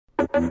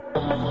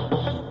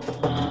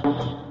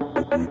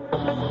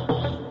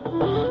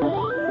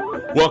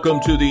Welcome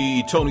to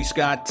the Tony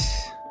Scott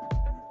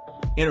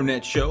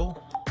Internet Show,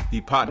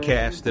 the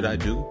podcast that I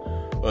do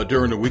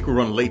during the week. We're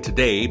running late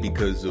today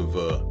because of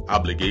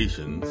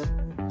obligations.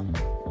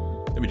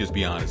 Let me just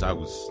be honest, I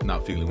was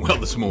not feeling well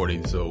this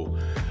morning, so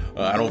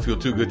I don't feel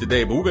too good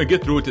today. But we're going to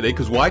get through it today,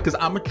 because why? Because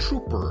I'm a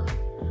trooper.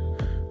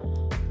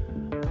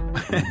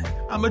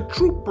 I'm a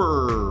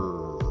trooper.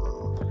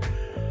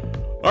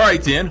 All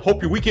right, then.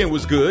 Hope your weekend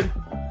was good.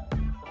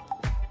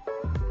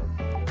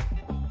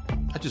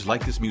 I just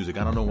like this music.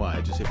 I don't know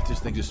why. This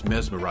thing just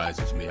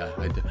mesmerizes me.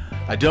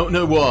 I don't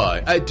know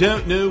why. I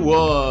don't know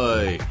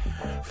why.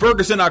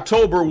 Ferguson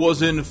October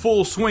was in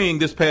full swing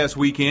this past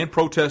weekend.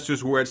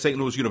 Protesters were at St.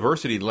 Louis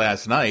University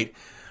last night.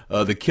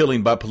 The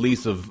killing by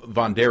police of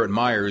Von Derek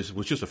Myers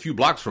was just a few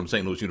blocks from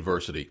St. Louis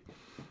University.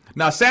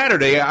 Now,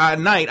 Saturday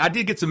night, I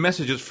did get some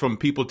messages from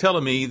people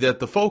telling me that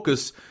the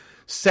focus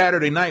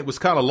Saturday night was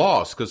kind of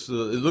lost, because it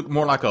looked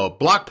more like a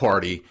block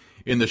party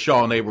in the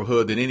Shaw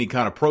neighborhood than any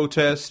kind of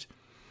protest.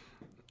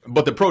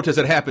 But the protests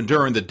that happened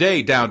during the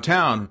day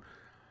downtown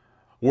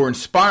were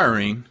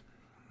inspiring,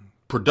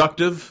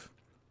 productive.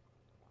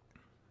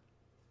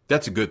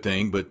 That's a good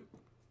thing, but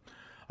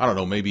I don't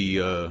know, maybe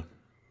the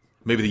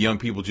young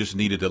people just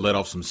needed to let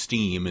off some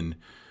steam and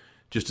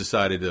just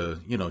decided to,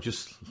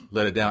 just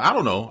let it down. I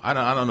don't know. I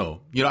don't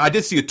know. I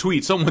did see a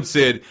tweet. Someone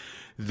said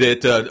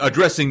that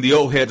addressing the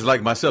old heads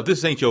like myself,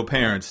 this ain't your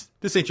parents'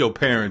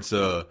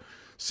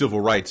 civil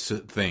rights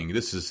thing.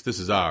 This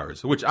is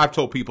ours, which I've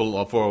told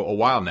people for a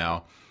while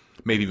now,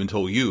 maybe even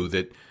told you,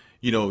 that,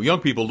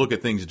 young people look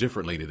at things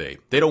differently today.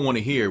 They don't want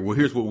to hear, well,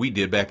 here's what we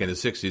did back in the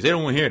 60s. They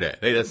don't want to hear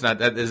that.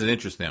 That doesn't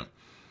interest them.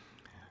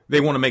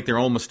 They want to make their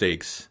own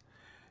mistakes.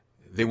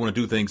 They want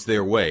to do things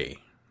their way.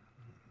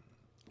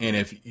 And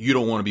if you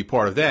don't want to be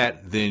part of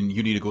that, then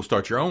you need to go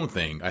start your own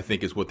thing, I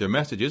think is what their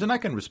message is. And I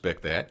can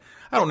respect that.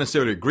 I don't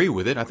necessarily agree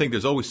with it. I think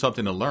there's always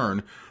something to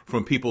learn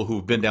from people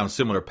who've been down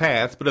similar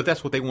paths. But if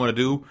that's what they want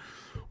to do,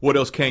 what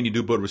else can you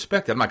do but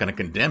respect it? I'm not going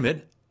to condemn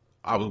it.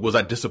 Was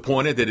I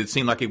disappointed that it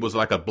seemed like it was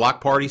like a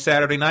block party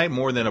Saturday night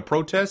more than a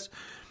protest?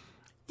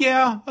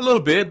 Yeah, a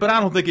little bit, but I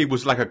don't think it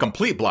was like a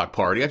complete block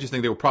party. I just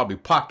think there were probably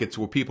pockets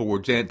where people were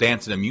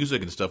dancing and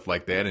music and stuff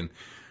like that, and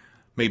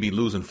maybe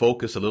losing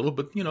focus a little,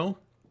 but,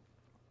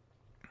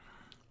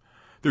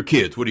 they're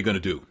kids. What are you going to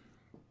do?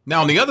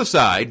 Now, on the other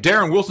side,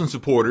 Darren Wilson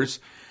supporters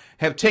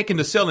have taken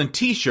to selling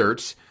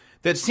T-shirts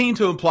that seem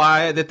to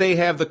imply that they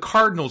have the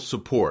Cardinals'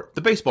 support,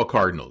 the baseball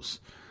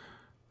Cardinals.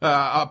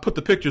 I'll put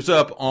the pictures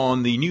up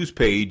on the news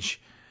page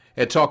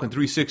at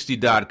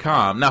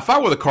Talking360.com. Now, if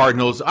I were the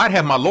Cardinals, I'd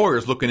have my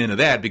lawyers looking into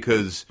that,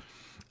 because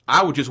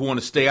I would just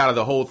want to stay out of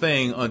the whole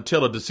thing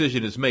until a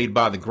decision is made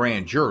by the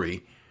grand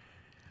jury.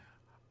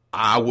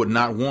 I would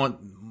not want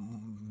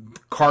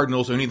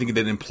Cardinals or anything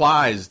that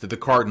implies that the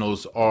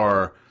Cardinals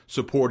are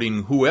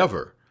supporting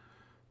whoever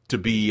to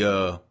be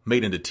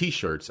made into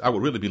T-shirts. I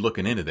would really be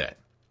looking into that.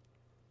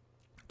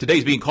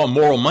 Today's being called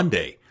Moral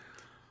Monday.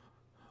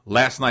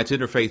 Last night's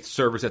interfaith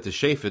service at the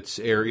Chaffetz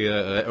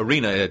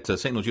arena at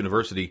St. Louis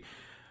University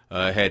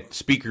had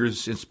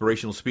speakers,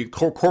 inspirational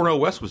speakers.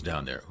 Cornel West was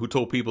down there, who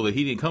told people that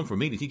he didn't come for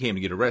meetings. He came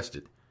to get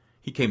arrested.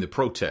 He came to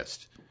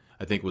protest,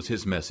 I think was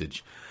his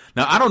message.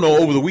 Now, I don't know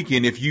over the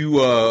weekend if you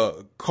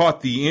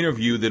caught the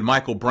interview that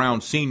Michael Brown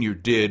Sr.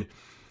 did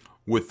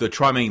with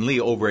Trymaine Lee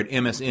over at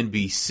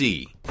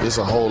MSNBC. There's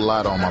a whole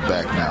lot on my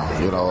back now.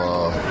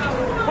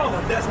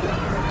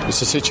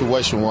 It's a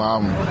situation where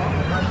I'm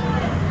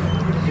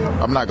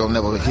not gonna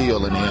never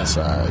heal in the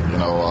inside.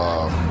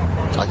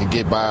 I can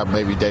get by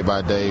maybe day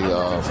by day.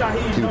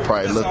 People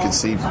probably look and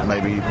see,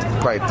 probably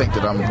think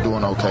that I'm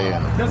doing okay,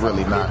 and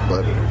really not.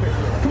 But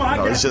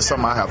it's just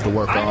something I have to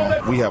work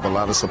on. We have a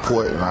lot of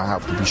support, and I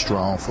have to be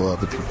strong for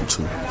other people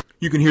too.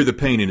 You can hear the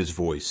pain in his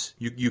voice.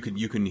 You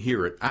can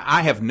hear it.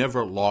 I have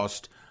never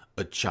lost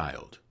a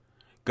child.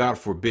 God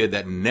forbid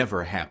that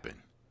never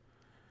happened.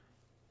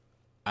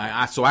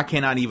 So I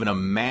cannot even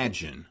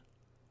imagine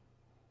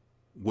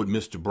what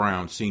Mr.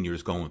 Brown Sr.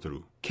 is going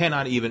through.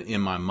 Cannot even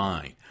in my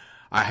mind.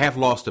 I have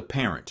lost a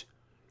parent,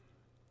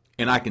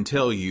 and I can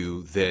tell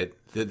you that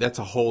that's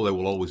a hole that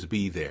will always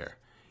be there,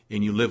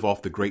 and you live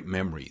off the great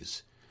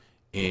memories,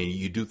 and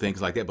you do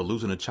things like that. But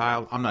losing a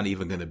child, I'm not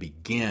even going to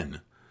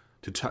begin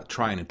to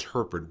try and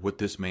interpret what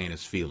this man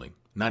is feeling.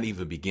 Not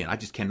even begin. I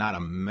just cannot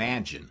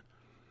imagine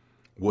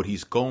what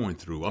he's going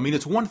through. I mean,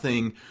 it's one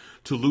thing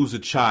to lose a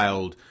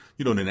child,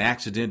 in an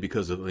accident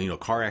because of, a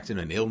car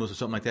accident, an illness or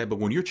something like that. But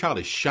when your child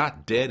is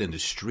shot dead in the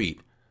street,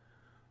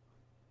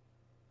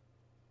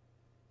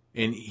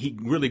 and he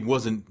really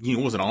wasn't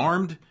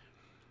armed,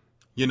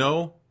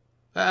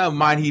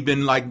 might he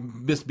been like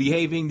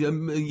misbehaving?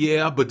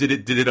 Yeah, but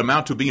did it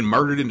amount to being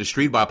murdered in the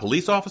street by a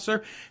police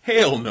officer?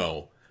 Hell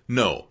no.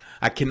 No,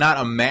 I cannot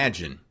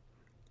imagine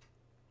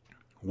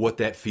what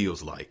that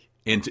feels like.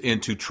 And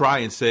to try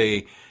and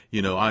say, I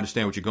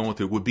understand what you're going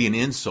through would be an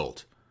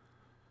insult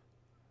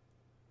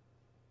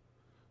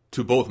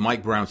to both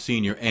Mike Brown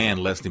Sr. and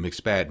Leslie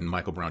McSpadden,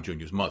 Michael Brown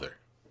Jr.'s mother.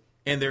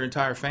 and their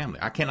entire family.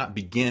 I cannot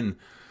begin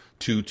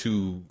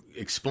to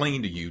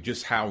explain to you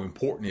just how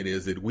important it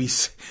is that we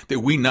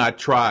not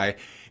try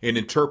and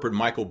interpret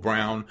Michael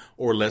Brown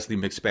or Leslie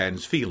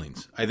McSpadden's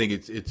feelings. I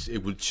think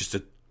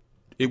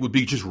it would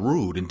be just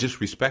rude and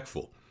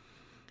disrespectful,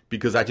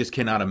 because I just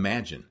cannot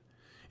imagine.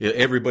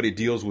 Everybody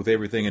deals with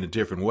everything in a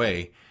different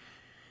way,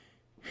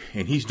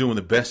 and he's doing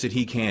the best that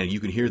he can. You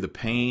can hear the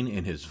pain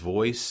in his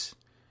voice,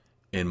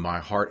 and my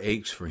heart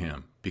aches for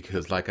him,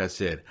 because, like I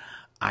said,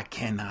 I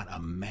cannot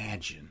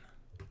imagine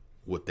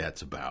what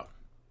that's about.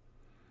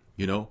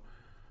 You know,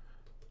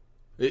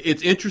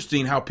 it's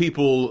interesting how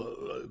people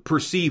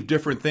perceive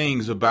different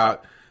things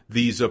about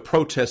these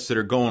protests that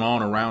are going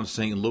on around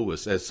St.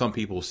 Louis. As some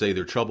people say,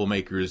 they're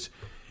troublemakers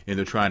and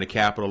they're trying to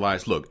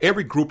capitalize. Look,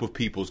 every group of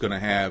people is going to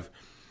have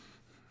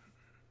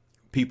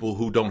people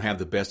who don't have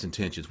the best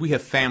intentions. We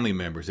have family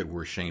members that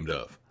we're ashamed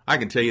of. I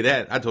can tell you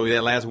that. I told you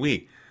that last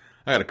week.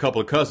 I had a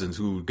couple of cousins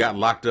who got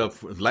locked up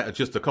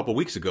just a couple of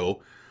weeks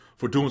ago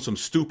for doing some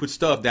stupid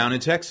stuff down in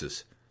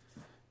Texas.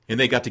 And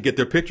they got to get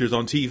their pictures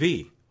on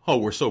TV. Oh,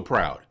 we're so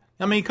proud.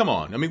 I mean, come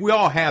on. I mean, we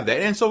all have that.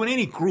 And so in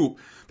any group,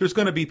 there's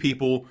going to be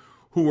people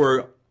who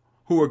are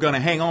going to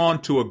hang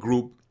on to a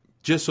group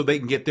just so they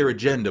can get their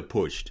agenda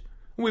pushed.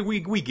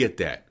 We get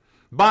that.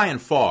 By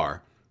and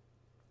far,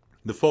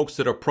 the folks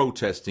that are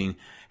protesting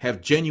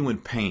have genuine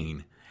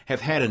pain,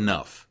 have had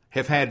enough,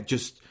 they've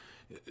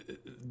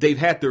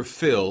had their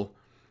fill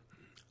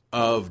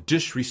of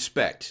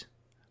disrespect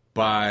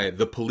by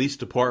the police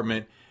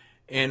department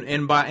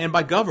and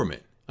by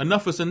government.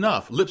 Enough is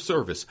enough. Lip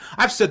service.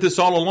 I've said this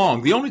all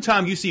along. The only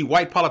time you see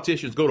white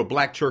politicians go to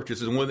black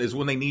churches is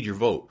when they need your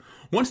vote.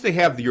 Once they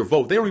have your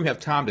vote, they don't even have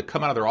time to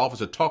come out of their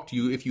office and talk to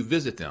you if you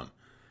visit them.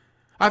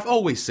 I've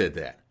always said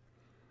that.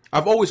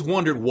 I've always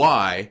wondered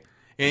why,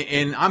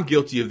 and I'm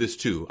guilty of this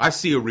too. I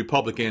see a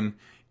Republican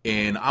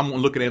and I'm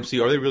looking at MC.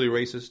 Are they really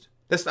racist?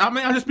 I'm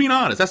just being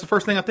honest. That's the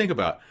first thing I think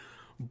about.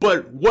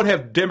 But what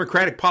have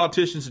Democratic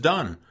politicians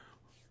done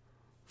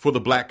for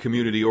the black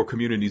community or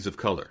communities of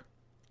color?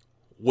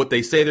 What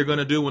they say they're going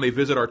to do when they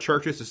visit our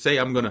churches to say,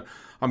 I'm going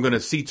to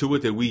see to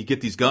it that we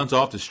get these guns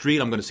off the street.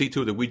 I'm going to see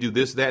to it that we do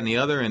this, that, and the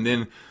other. And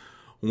then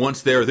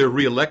once they're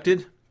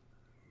reelected,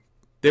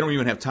 they don't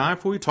even have time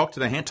for you. Talk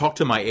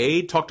to my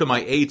aide, talk to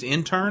my aide's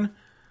intern.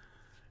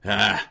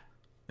 To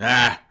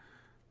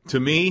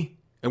me,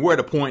 and we're at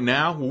a point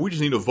now where we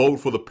just need to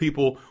vote for the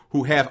people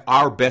who have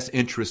our best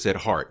interests at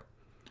heart.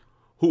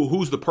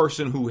 Who's the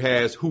person who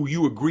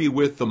you agree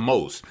with the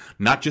most,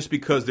 not just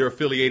because they're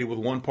affiliated with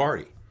one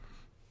party.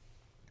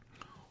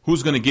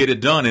 Who's going to get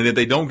it done? And if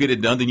they don't get it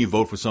done, then you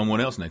vote for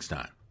someone else next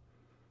time.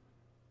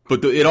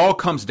 But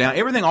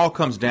everything all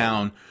comes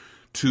down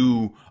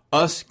to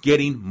us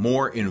getting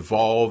more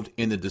involved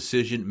in the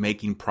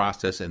decision-making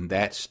process, and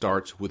that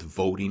starts with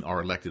voting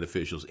our elected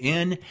officials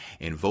in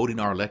and voting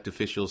our elected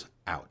officials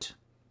out.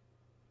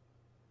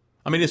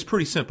 I mean, it's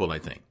pretty simple, I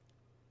think.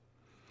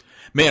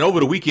 Man, over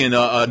the weekend,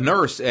 a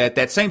nurse at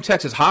that same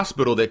Texas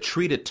hospital that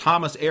treated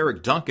Thomas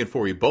Eric Duncan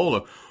for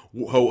Ebola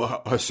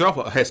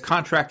herself has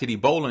contracted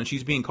Ebola, and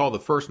she's being called the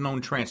first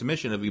known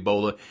transmission of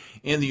Ebola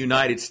in the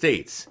United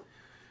States.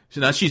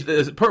 So now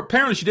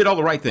apparently she did all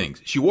the right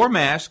things. She wore a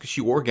mask, she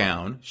wore a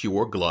gown, she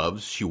wore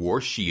gloves, she wore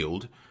a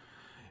shield.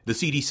 The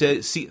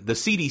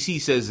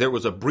CDC says there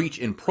was a breach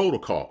in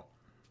protocol.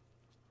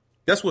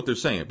 That's what they're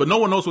saying. But no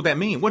one knows what that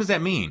means. What does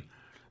that mean?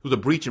 It was a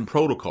breach in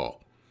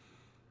protocol.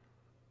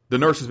 The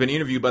nurse has been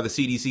interviewed by the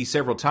CDC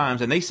several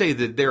times, and they say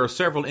that there are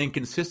several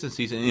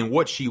inconsistencies in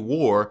what she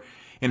wore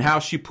and how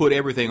she put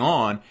everything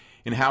on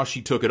and how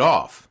she took it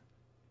off.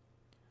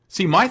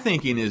 See, my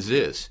thinking is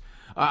this.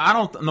 I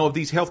don't know if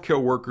these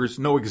healthcare workers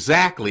know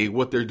exactly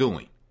what they're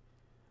doing.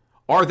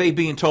 Are they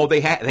being told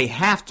they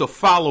have to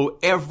follow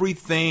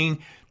everything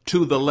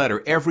to the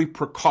letter? Every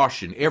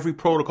precaution, every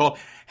protocol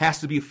has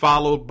to be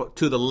followed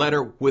to the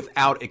letter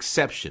without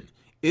exception.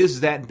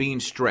 Is that being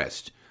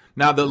stressed?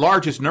 Now, the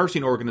largest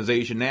nursing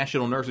organization,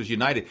 National Nurses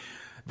United,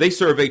 they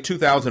surveyed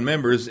 2,000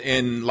 members,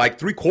 and like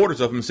 3/4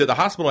 of them said the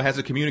hospital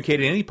hasn't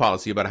communicated any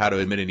policy about how to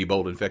admit an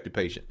Ebola-infected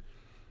patient.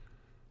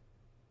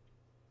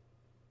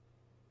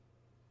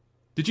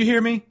 Did you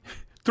hear me?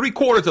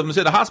 3/4 of them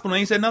said the hospital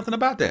ain't said nothing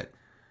about that.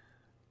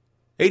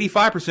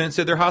 85%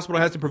 said their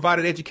hospital hasn't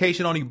provided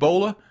education on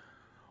Ebola,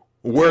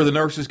 where the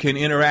nurses can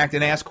interact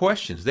and ask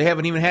questions. They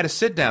haven't even had a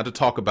sit down to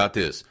talk about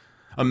this.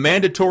 A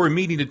mandatory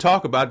meeting to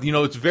talk about,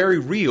 it's very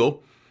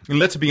real. And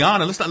let's be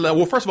honest,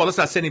 first of all, let's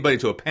not send anybody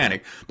to a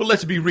panic, but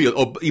let's be real.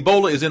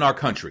 Ebola is in our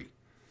country.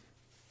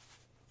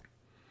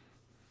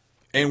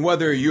 And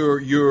whether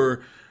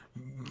you're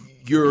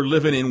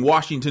living in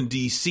Washington,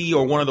 D.C.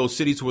 or one of those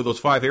cities where those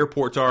 5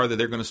 airports are that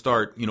they're going to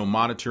start,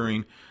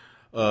 monitoring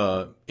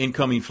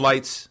incoming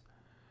flights,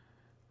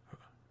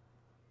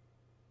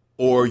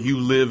 or you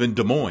live in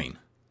Des Moines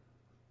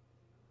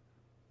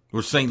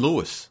or St.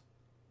 Louis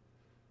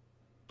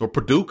or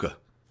Paducah,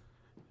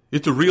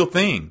 it's a real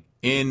thing.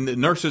 And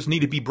nurses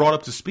need to be brought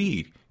up to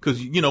speed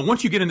because,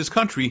 once you get in this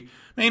country,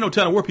 there ain't no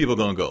telling where people are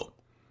going to go.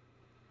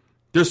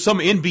 There's some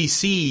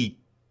NBC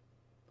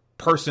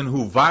person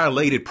who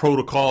violated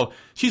protocol.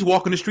 She's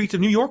walking the streets of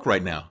New York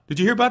right now. Did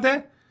you hear about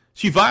that?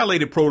 She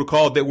violated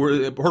protocols that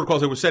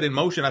were set in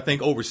motion, I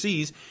think,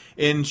 overseas,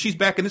 and she's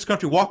back in this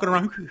country walking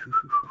around.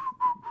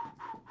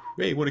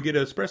 Hey, want to get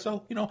an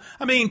espresso? You know,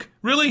 I mean,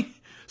 really?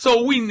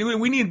 So we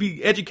need to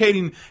be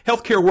educating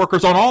healthcare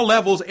workers on all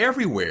levels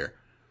everywhere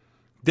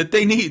that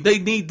they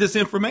need this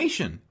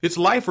information. It's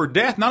life or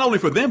death, not only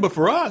for them, but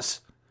for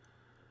us.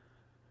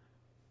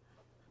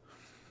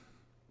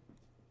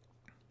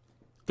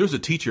 There's a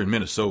teacher in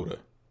Minnesota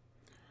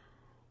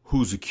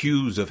who's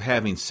accused of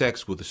having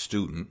sex with a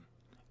student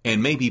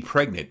and may be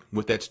pregnant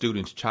with that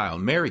student's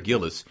child. Mary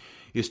Gillis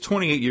is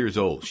 28 years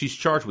old. She's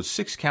charged with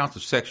 6 counts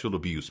of sexual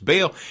abuse.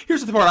 Bail,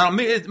 here's the part,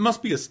 it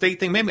must be a state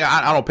thing. Maybe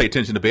I don't pay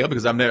attention to bail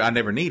because I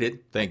never need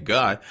it, thank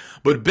God.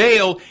 But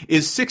bail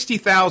is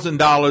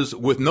 $60,000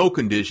 with no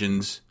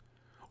conditions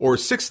or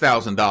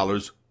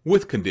 $6,000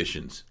 with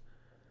conditions.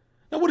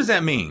 Now, what does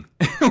that mean?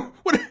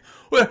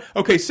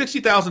 Okay,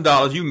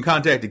 $60,000, you can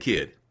contact the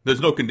kid. There's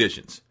no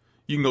conditions.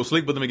 You can go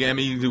sleep with them again. I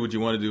mean, you can do what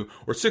you want to do.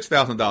 Or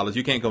 $6,000,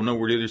 you can't go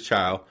nowhere near this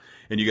child,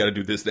 and you got to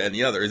do this, that, and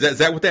the other. Is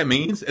that what that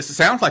means? It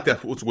sounds like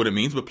that's what it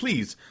means, but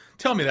please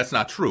tell me that's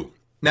not true.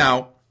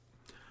 Now,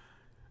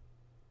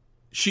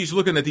 she's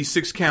looking at these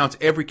 6 counts.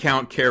 Every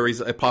count carries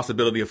a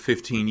possibility of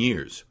 15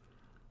 years.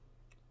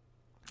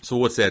 So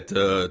what's that?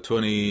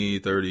 20,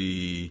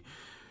 30,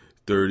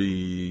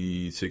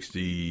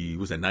 60,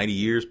 what's that, 90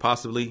 years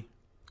possibly?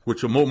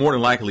 Which will more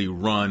than likely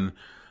run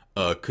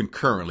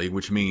concurrently,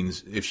 which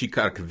means if she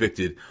got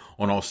convicted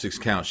on all 6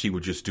 counts, she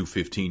would just do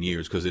 15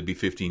 years because it'd be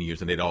 15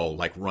 years and they'd all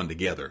like run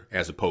together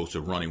as opposed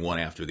to running one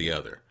after the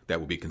other. That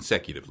would be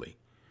consecutively.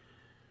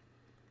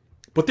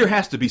 But there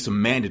has to be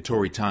some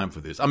mandatory time for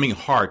this. I mean,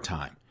 hard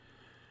time.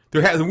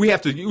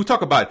 We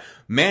talk about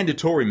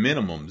mandatory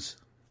minimums.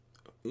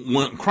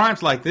 When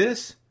crimes like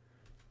this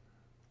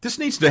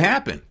needs to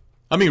happen.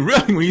 I mean,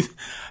 really,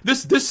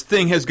 this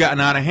thing has gotten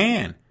out of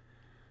hand.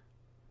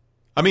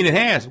 I mean, it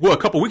has. Well, a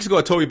couple weeks ago,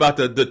 I told you about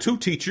the 2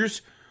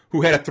 teachers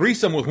who had a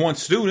threesome with one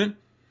student.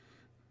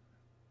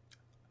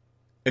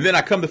 And then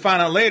I come to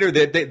find out later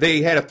that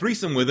they had a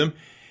threesome with him.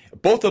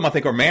 Both of them, I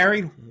think, are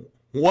married.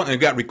 One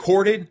got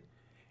recorded.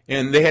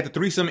 And they had the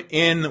threesome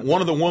in one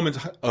of the woman's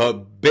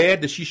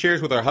bed that she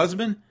shares with her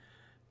husband.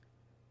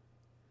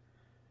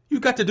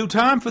 You've got to do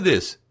time for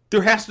this.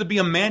 There has to be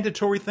a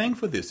mandatory thing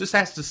for this. This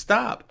has to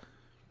stop.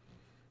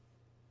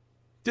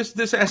 This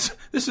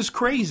is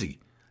crazy.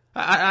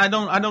 I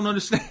don't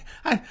understand.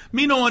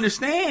 Me don't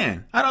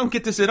understand. I don't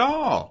get this at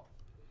all.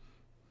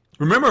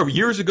 Remember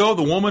years ago,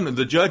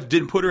 the judge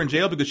didn't put her in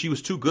jail because she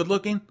was too good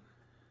looking?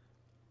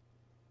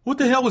 What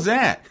the hell was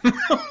that?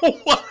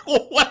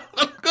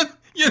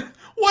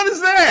 What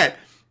is that?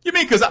 You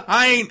mean because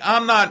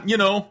I'm not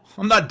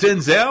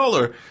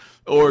Denzel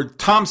or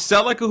Tom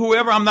Selleck or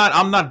whoever. I'm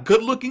not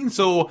good looking,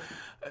 so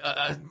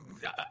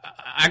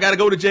I got to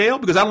go to jail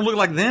because I don't look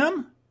like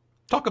them?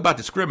 Talk about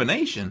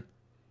discrimination.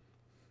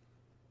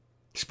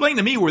 Explain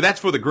to me where that's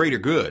for the greater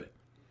good.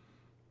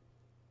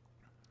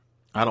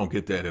 I don't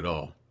get that at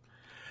all.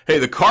 Hey,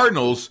 the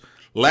Cardinals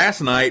last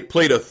night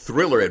played a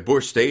thriller at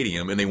Busch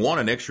Stadium, and they won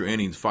in extra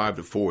innings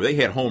 5-4. They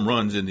had home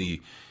runs in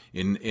the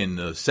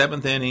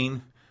 7th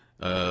inning,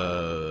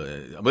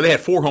 but they had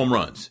 4 home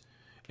runs.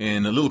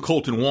 And a little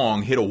Colton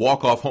Wong hit a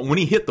walk-off home. When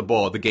he hit the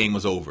ball, the game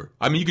was over.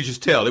 I mean, you could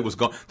just tell it was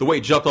gone. The way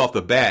it jumped off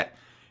the bat,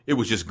 it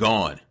was just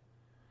gone.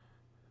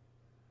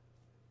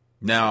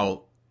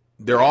 Now,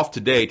 they're off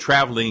today,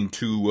 traveling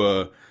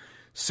to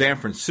San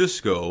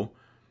Francisco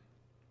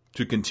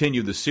to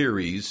continue the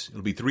series.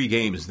 It'll be 3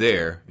 games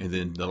there, and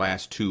then the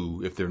last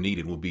 2, if they're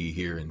needed, will be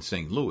here in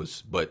St.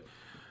 Louis. But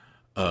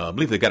I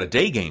believe they got a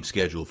day game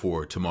scheduled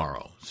for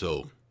tomorrow.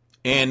 So,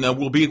 and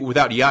we'll be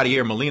without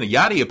Yadier Molina.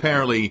 Yadi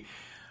apparently,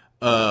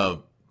 I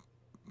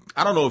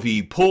don't know if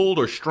he pulled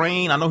or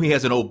strained. I know he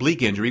has an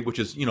oblique injury, which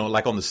is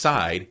like on the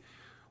side,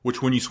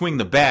 which when you swing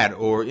the bat and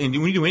when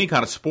you do any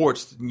kind of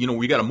sports,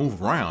 we got to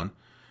move around.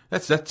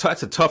 That's a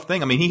tough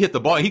thing. I mean, he hit the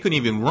ball. He couldn't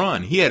even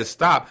run. He had to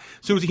stop.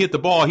 As soon as he hit the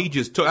ball, I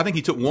think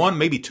he took 1,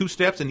 maybe 2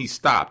 steps, and he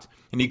stopped,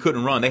 and he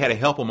couldn't run. They had to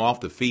help him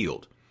off the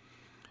field.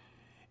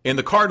 And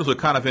the Cardinals are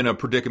kind of in a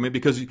predicament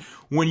because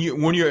when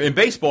you're in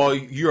baseball,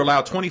 you're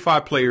allowed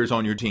 25 players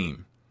on your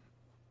team.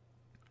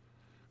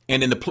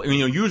 And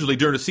usually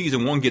during the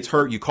season, one gets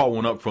hurt, you call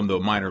one up from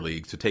the minor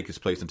leagues to take his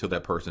place until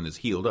that person is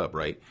healed up,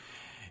 right?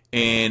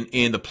 And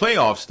in the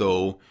playoffs,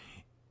 though,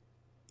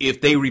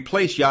 if they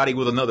replace Yadi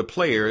with another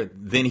player,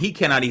 then he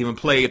cannot even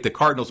play. If the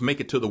Cardinals make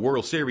it to the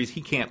World Series,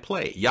 he can't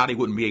play. Yadi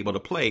wouldn't be able to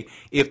play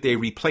if they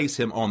replace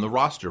him on the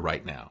roster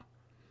right now.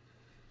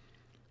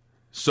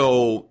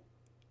 So,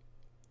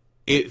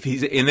 and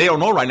they don't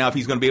know right now if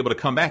he's going to be able to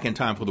come back in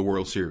time for the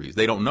World Series.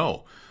 They don't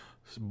know.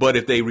 But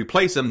if they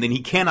replace him, then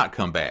he cannot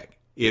come back.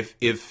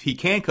 If he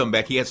can come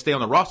back, he has to stay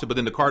on the roster, but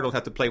then the Cardinals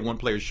have to play 1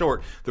 player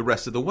short the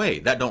rest of the way.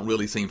 That don't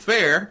really seem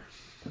fair,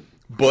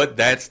 but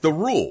that's the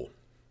rule.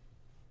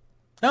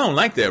 I don't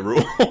like that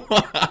rule.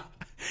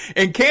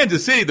 In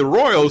Kansas City, the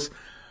Royals,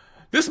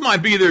 this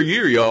might be their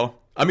year, y'all.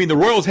 I mean, the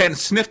Royals hadn't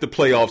sniffed the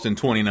playoffs in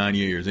 29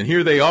 years, and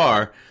here they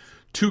are,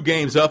 2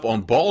 games up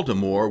on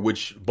Baltimore,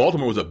 which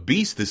Baltimore was a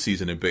beast this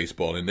season in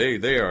baseball, and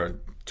they are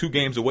 2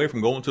 games away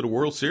from going to the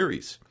World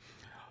Series.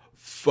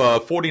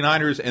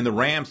 49ers and the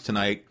Rams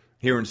tonight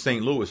here in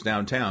St. Louis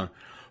downtown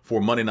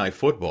for Monday Night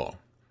Football.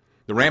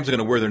 The Rams are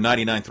going to wear their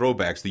 99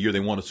 throwbacks the year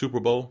they won a Super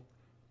Bowl.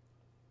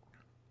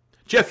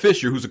 Jeff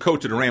Fisher, who's a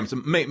coach of the Rams,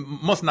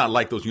 must not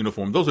like those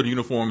uniforms. Those are the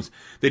uniforms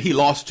that he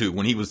lost to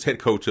when he was head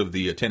coach of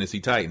the Tennessee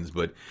Titans.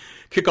 But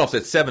kickoff's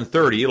at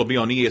 7:30. It'll be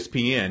on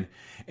ESPN.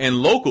 And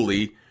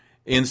locally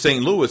in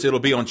St. Louis, it'll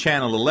be on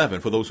Channel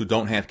 11 for those who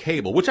don't have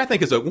cable, which I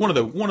think is a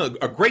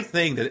great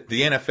thing that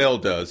the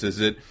NFL does, is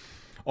that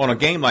on a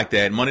game like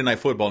that, Monday Night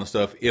Football and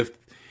stuff, if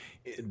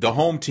the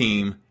home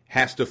team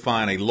has to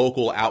find a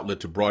local outlet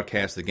to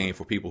broadcast the game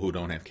for people who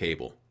don't have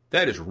cable.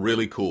 That is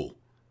really cool.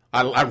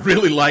 I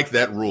really like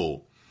that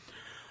rule.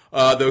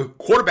 The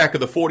quarterback of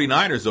the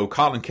 49ers, though,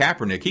 Colin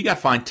Kaepernick, he got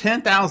fined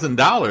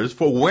 $10,000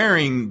 for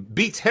wearing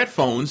Beats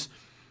headphones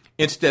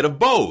instead of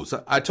Bose.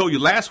 I told you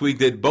last week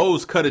that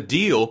Bose cut a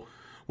deal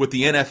with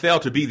the NFL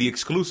to be the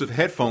exclusive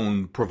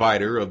headphone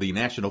provider of the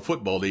National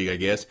Football League, I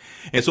guess.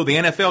 And so the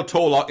NFL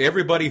told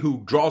everybody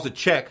who draws a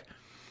check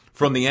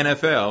from the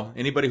NFL,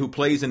 anybody who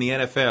plays in the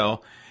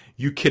NFL,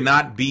 you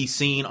cannot be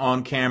seen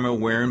on camera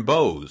wearing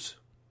Bose.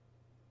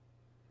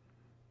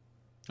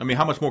 I mean,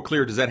 how much more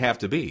clear does that have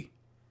to be?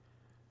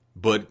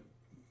 But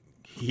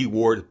he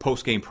wore the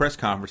post-game press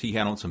conference. He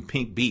had on some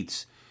pink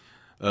Beats,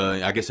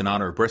 I guess in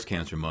honor of Breast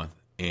Cancer Month,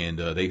 and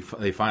they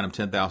fined him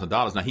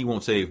 $10,000. Now, he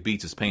won't say if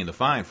Beats is paying the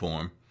fine for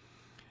him,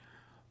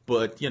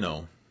 but, you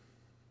know,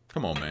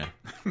 come on, man.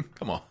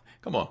 Come on.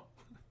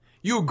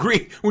 You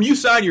agree. When you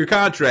sign your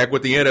contract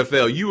with the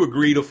NFL, you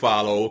agree to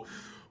follow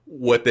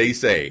what they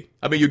say.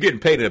 I mean, you're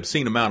getting paid an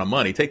obscene amount of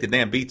money. Take the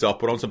damn Beats off,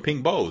 put on some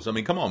pink Bose. I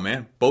mean, come on,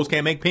 man. Bose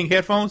can't make pink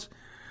headphones?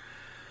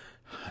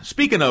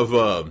 Speaking of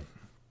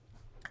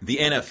the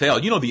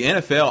NFL, you know, the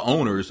NFL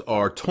owners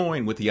are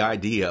toying with the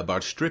idea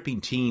about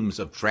stripping teams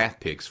of draft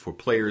picks for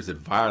players that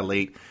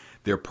violate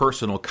their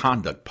personal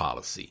conduct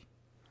policy.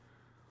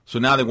 So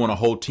now they want to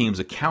hold teams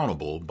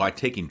accountable by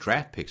taking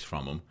draft picks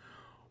from them,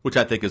 which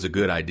I think is a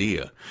good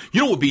idea. You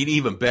know what would be an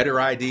even better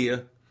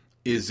idea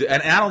is,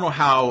 and I don't know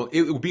how,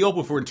 it would be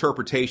open for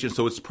interpretation,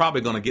 so it's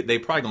probably going to get, they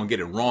probably going to get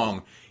it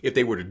wrong if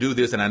they were to do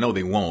this, and I know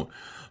they won't.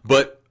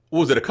 But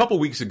was it a couple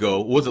weeks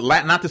ago? Was it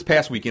not this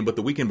past weekend, but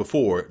the weekend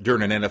before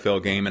during an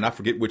NFL game? And I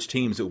forget which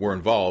teams that were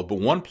involved, but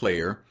one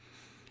player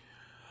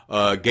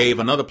gave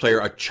another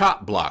player a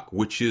chop block,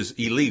 which is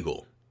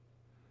illegal.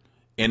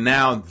 And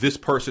now this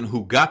person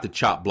who got the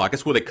chop block,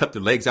 that's where they cut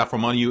the legs out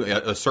from under you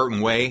a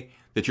certain way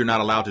that you're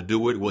not allowed to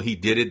do it. Well, he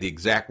did it the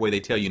exact way they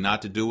tell you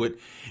not to do it.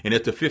 And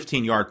it's a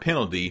 15-yard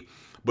penalty.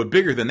 But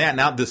bigger than that,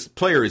 now this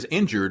player is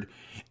injured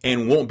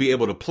and won't be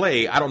able to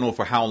play. I don't know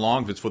for how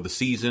long, if it's for the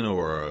season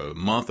or a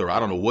month or I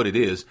don't know what it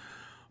is.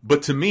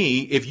 But to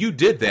me, if you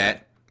did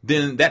that,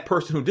 then that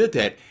person who did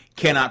that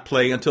cannot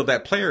play until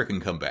that player can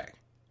come back.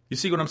 You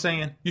see what I'm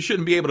saying? You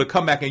shouldn't be able to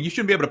come back and you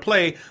shouldn't be able to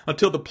play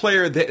until the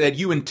player that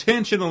you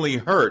intentionally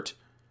hurt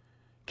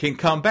can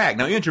come back.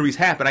 Now, injuries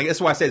happen. I guess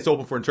that's why I say it's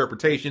open for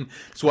interpretation.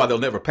 That's why they'll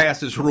never pass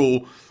this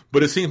rule.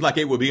 But it seems like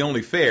it would be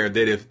only fair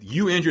that if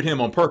you injured him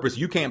on purpose,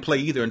 you can't play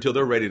either until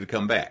they're ready to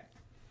come back.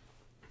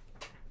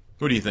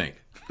 What do you think?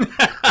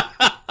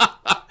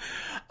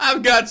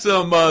 I've got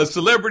some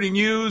celebrity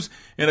news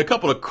and a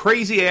couple of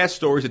crazy-ass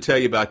stories to tell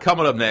you about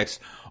coming up next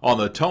on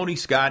the Tony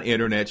Scott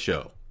Internet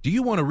Show. Do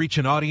you want to reach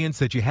an audience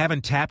that you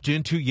haven't tapped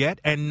into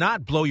yet and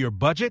not blow your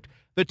budget?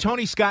 The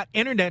Tony Scott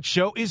Internet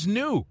Show is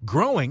new,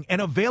 growing,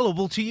 and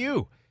available to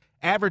you.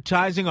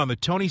 Advertising on the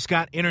Tony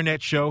Scott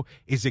Internet Show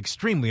is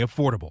extremely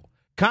affordable.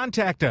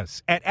 Contact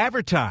us at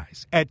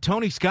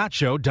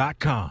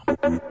advertise@TonyScottShow.com.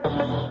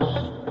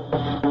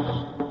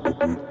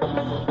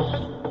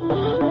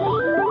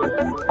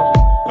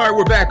 All right,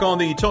 we're back on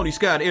the Tony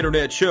Scott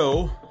Internet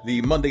Show,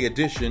 the Monday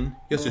edition.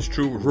 Yes, it's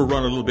true, we're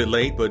running a little bit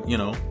late, but, you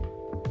know,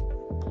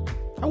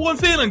 I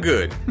wasn't feeling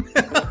good.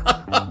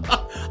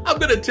 I'm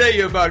going to tell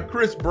you about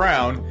Chris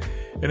Brown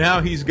and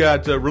how he's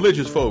got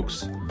religious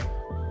folks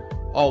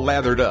all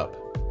lathered up.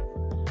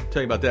 I'll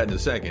tell you about that in a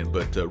second.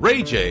 But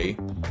Ray J,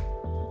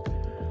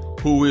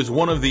 who is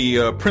one of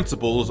the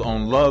principals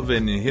on Love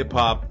and Hip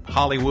Hop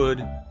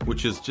Hollywood,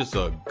 which is just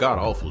a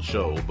god-awful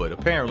show, but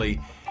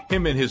apparently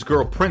him and his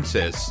girl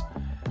Princess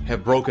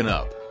have broken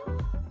up.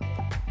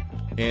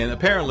 And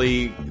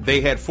apparently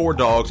they had 4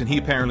 dogs, and he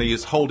apparently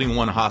is holding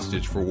one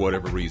hostage for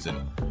whatever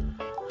reason.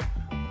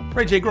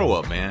 Ray J, grow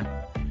up, man.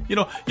 You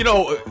know,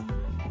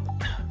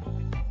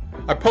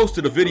 I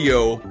posted a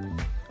video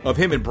of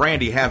him and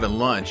Brandy having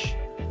lunch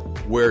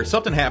where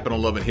something happened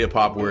on Love and Hip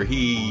Hop where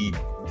he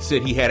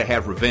said he had to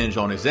have revenge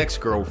on his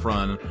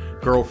ex-girlfriend,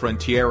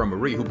 Tiara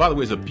Marie, who, by the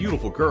way, is a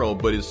beautiful girl,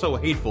 but is so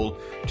hateful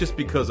just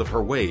because of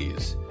her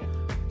ways.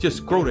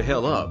 Just grow the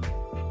hell up.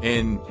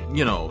 And,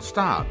 you know,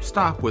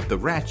 stop with the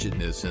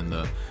ratchetness and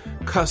the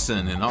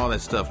cussing and all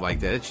that stuff like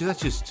that.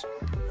 That's just,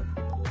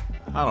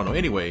 I don't know.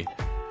 Anyway,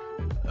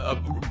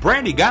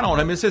 Brandy got on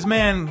him and says,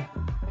 man,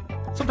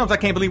 Sometimes I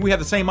can't believe we have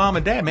the same mom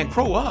and dad. Man,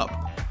 grow up.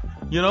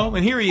 You know?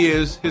 And here he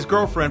is, his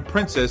girlfriend,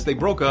 Princess, they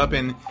broke up,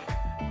 and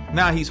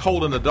now he's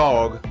holding the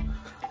dog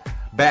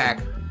back.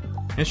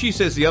 And she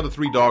says the other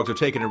 3 dogs are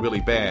taking it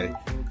really bad.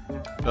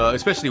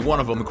 Especially one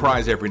of them who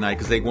cries every night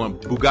because they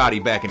want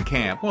Bugatti back in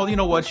camp. Well, you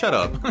know what? Shut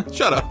up.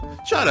 Shut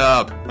up. Shut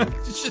up.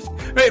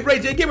 Hey, Ray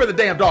J, give her the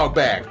damn dog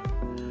back.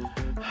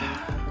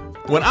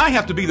 When I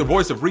have to be the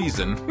voice of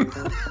reason,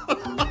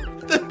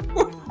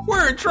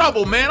 we're in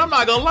trouble, man. I'm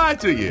not going to lie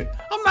to you.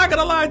 I'm not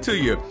going to lie to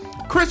you.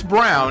 Chris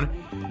Brown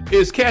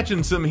is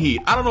catching some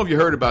heat. I don't know if you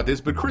heard about this,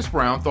 but Chris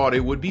Brown thought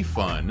it would be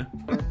fun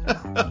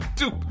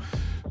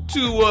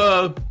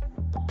to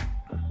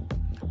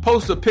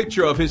post a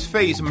picture of his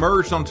face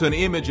merged onto an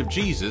image of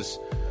Jesus,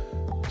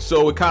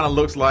 so it kind of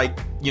looks like,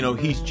 you know,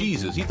 he's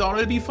Jesus. He thought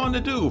it'd be fun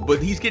to do,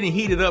 but he's getting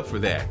heated up for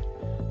that.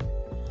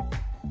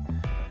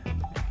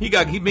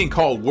 He's being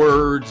called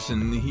words,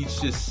 and he's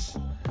just...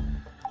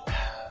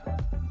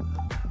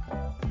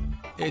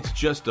 It's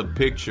just a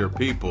picture,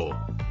 people.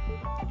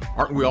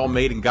 Aren't we all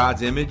made in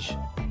God's image?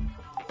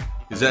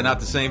 Is that not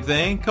the same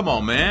thing? Come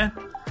on, man.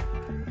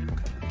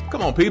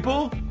 Come on,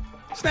 people.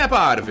 Snap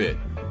out of it.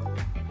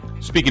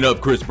 Speaking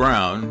of Chris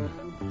Brown,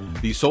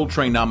 the Soul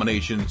Train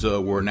nominations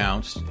were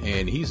announced,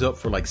 and he's up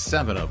for like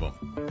 7 of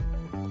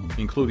them,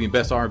 including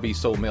Best R&B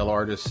Soul Male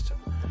Artist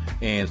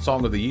and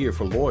Song of the Year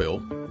for Loyal.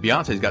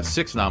 Beyonce's got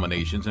 6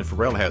 nominations, and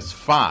Pharrell has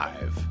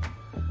 5.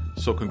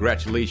 So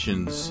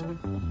congratulations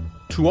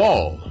to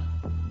all.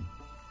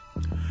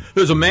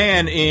 There's a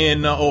man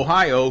in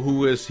Ohio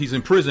he's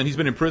in prison. He's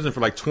been in prison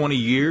for like 20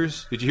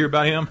 years. Did you hear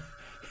about him?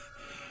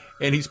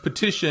 And he's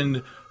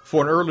petitioned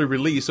for an early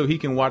release so he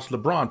can watch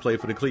LeBron play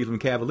for the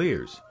Cleveland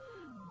Cavaliers.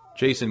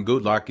 Jason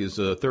Goodlock is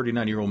a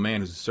 39-year-old man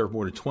who's served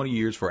more than 20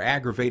 years for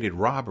aggravated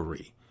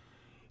robbery.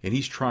 And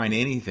he's trying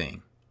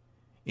anything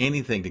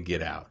to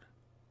get out.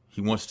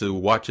 He wants to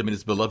watch him in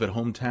his beloved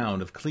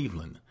hometown of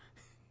Cleveland.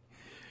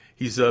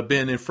 He's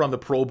been in front of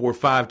the parole board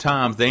 5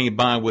 times. They ain't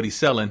buying what he's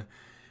selling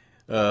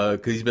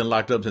because he's been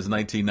locked up since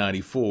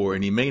 1994,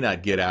 and he may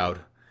not get out.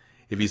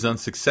 If he's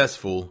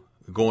unsuccessful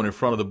going in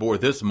front of the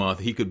board this month,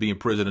 he could be in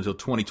prison until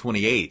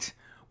 2028,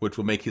 which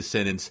will make his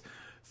sentence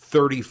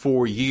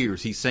 34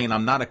 years. He's saying,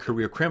 I'm not a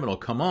career criminal.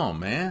 Come on,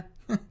 man.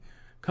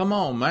 Come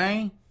on,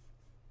 man.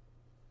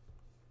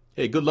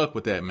 Hey, good luck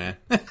with that, man.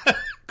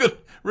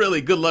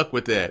 Really good luck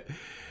with that.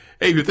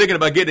 Hey, if you're thinking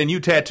about getting a new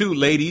tattoo,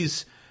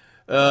 ladies,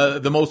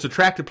 the most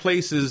attractive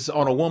places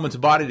on a woman's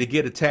body to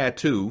get a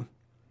tattoo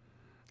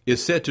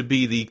is said to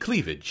be the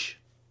cleavage.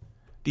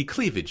 The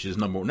cleavage is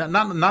number one.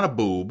 Not a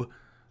boob,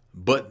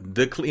 but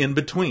in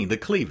between. The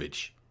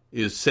cleavage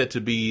is said to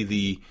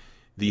be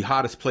the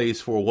hottest place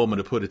for a woman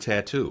to put a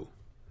tattoo.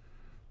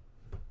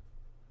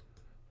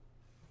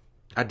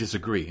 I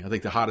disagree. I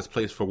think the hottest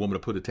place for a woman to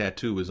put a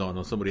tattoo is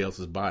on somebody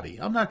else's body.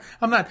 I'm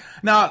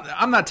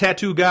not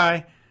tattoo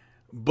guy,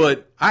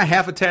 but I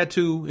have a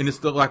tattoo, and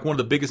it's like one of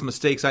the biggest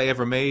mistakes I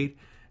ever made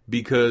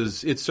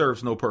because it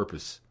serves no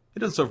purpose. It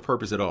doesn't serve a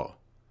purpose at all.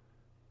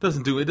 It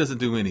doesn't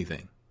do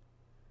anything.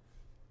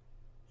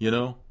 You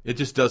know, it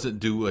just doesn't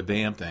do a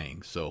damn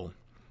thing. So,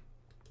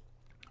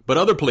 but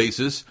other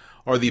places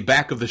are the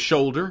back of the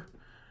shoulder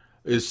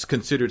is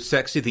considered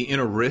sexy. The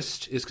inner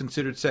wrist is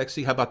considered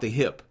sexy. How about the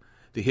hip?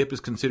 The hip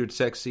is considered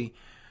sexy.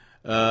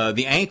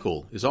 The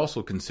ankle is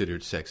also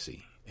considered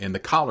sexy. And the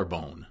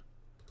collarbone.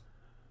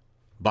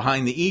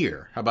 Behind the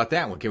ear. How about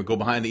that one? Can we go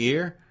behind the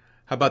ear?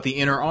 How about the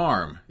inner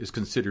arm is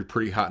considered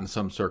pretty hot in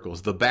some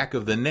circles. The back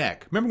of the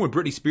neck. Remember when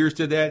Britney Spears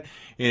did that?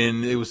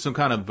 And it was some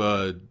kind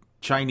of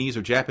Chinese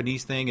or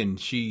Japanese thing,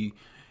 and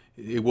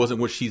it wasn't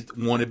what she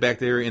wanted back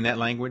there in that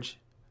language?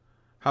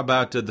 How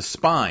about the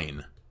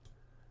spine?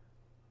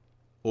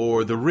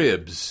 Or the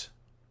ribs?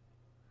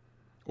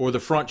 Or the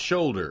front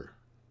shoulder?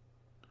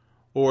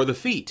 Or the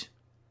feet?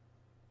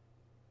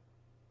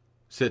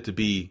 Said to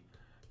be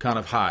kind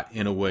of hot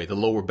in a way. The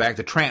lower back,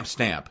 the tramp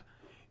stamp,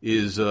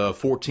 is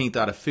 14th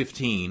out of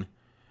 15.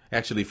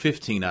 Actually,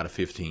 15 out of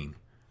 15.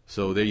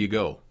 So there you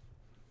go.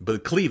 But the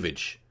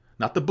cleavage,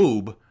 not the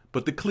boob,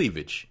 but the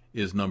cleavage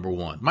is number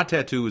one. My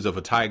tattoo is of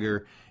a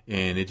tiger,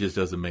 and it just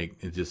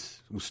it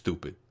just was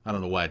stupid. I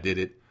don't know why I did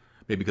it.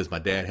 Maybe because my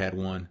dad had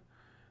one.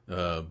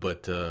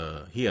 But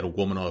he had a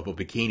woman of a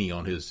bikini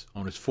on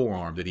his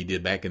forearm that he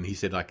did back in, he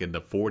said, like in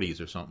the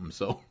 40s or something.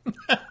 So,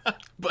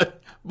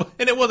 but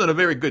and it wasn't a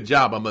very good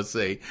job, I must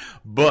say.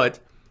 But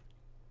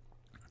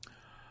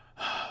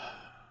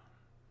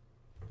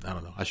I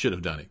don't know. I should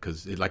have done it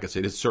because, like I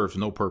said, it serves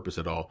no purpose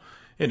at all,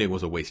 and it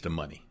was a waste of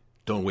money.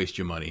 Don't waste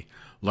your money.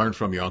 Learn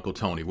from your Uncle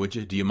Tony, would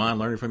you? Do you mind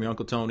learning from your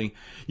Uncle Tony?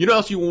 You know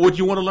what else what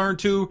you want to learn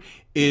too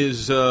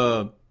is,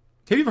 have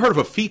you ever heard of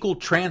a fecal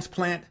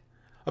transplant?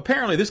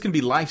 Apparently, this can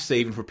be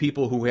life-saving for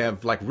people who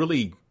have like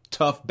really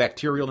tough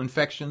bacterial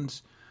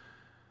infections.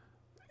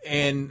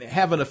 And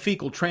having a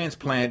fecal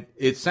transplant,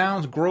 it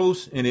sounds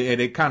gross, and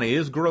it kind of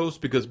is gross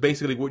because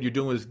basically what you're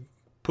doing is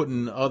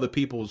putting other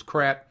people's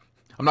crap.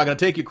 I'm not going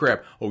to take your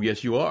crap. Oh,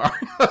 yes, you are.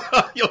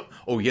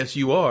 Oh, yes,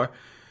 you are.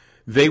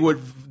 They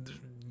would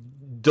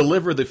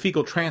deliver the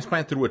fecal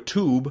transplant through a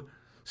tube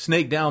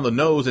snake down the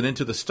nose and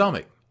into the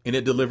stomach, and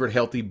it delivered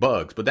healthy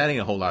bugs. But that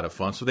ain't a whole lot of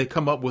fun. So they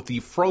come up with the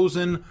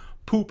frozen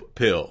poop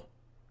pill.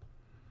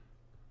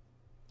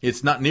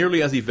 It's not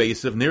nearly as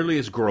evasive, nearly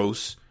as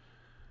gross.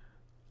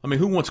 I mean,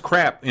 who wants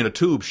crap in a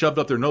tube shoved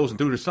up their nose and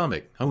through their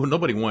stomach?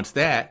 Nobody wants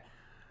that.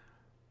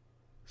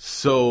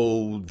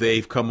 So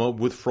they've come up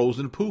with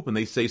frozen poop, and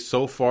they say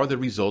so far the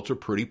results are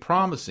pretty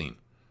promising.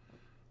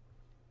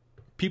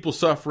 People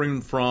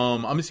suffering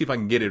from, let me see if I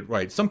can get it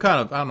right, some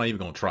kind of, I'm not even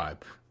going to try,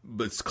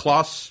 but it's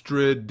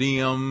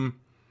Clostridium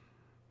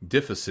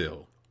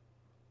difficile.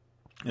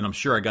 And I'm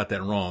sure I got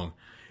that wrong.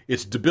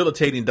 It's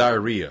debilitating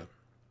diarrhea.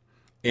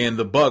 And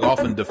the bug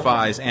often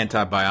defies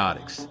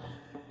antibiotics.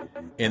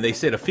 And they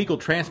said a fecal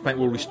transplant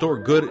will restore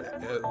good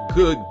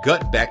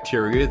gut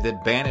bacteria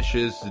that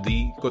banishes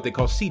what they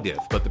call C. diff.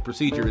 But the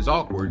procedure is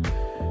awkward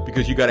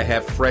because you got to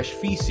have fresh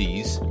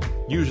feces,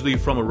 usually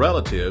from a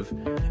relative,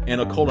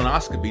 and a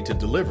colonoscopy to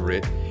deliver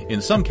it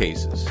in some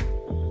cases.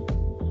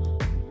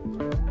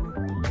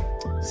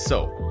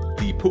 So,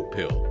 the poop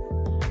pill.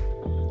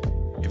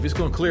 If it's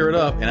going to clear it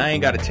up and I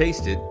ain't got to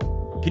taste it,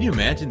 can you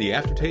imagine the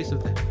aftertaste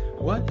of that?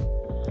 What?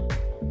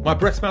 My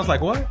breath smells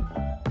like what?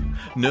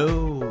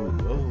 No.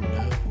 Oh,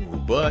 no.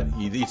 But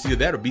it's either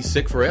that or be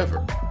sick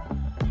forever.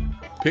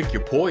 Pick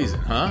your poison,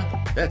 huh?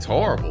 That's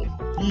horrible.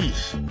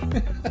 Yeesh.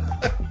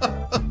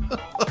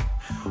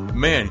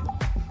 Man,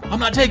 I'm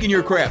not taking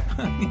your crap.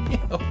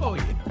 Oh,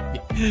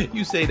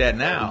 you say that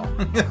now.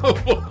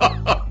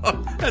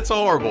 That's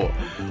horrible.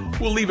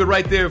 We'll leave it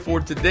right there for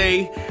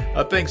today.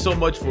 Thanks so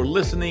much for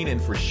listening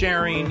and for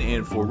sharing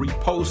and for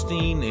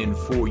reposting and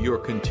for your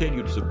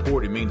continued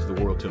support. It means the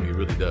world to me. It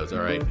really does.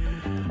 All right.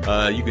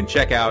 You can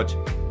check out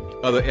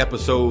other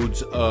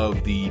episodes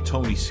of the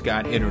Tony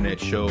Scott Internet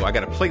Show. I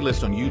got a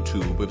playlist on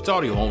YouTube. If it's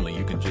audio only,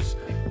 you can just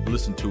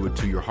listen to it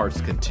to your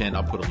heart's content.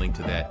 I'll put a link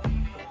to that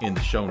in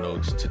the show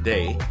notes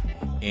today.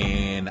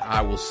 And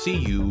I will see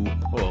you,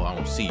 well, I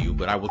won't see you,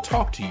 but I will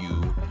talk to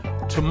you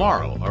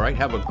tomorrow. All right.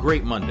 Have a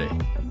great Monday.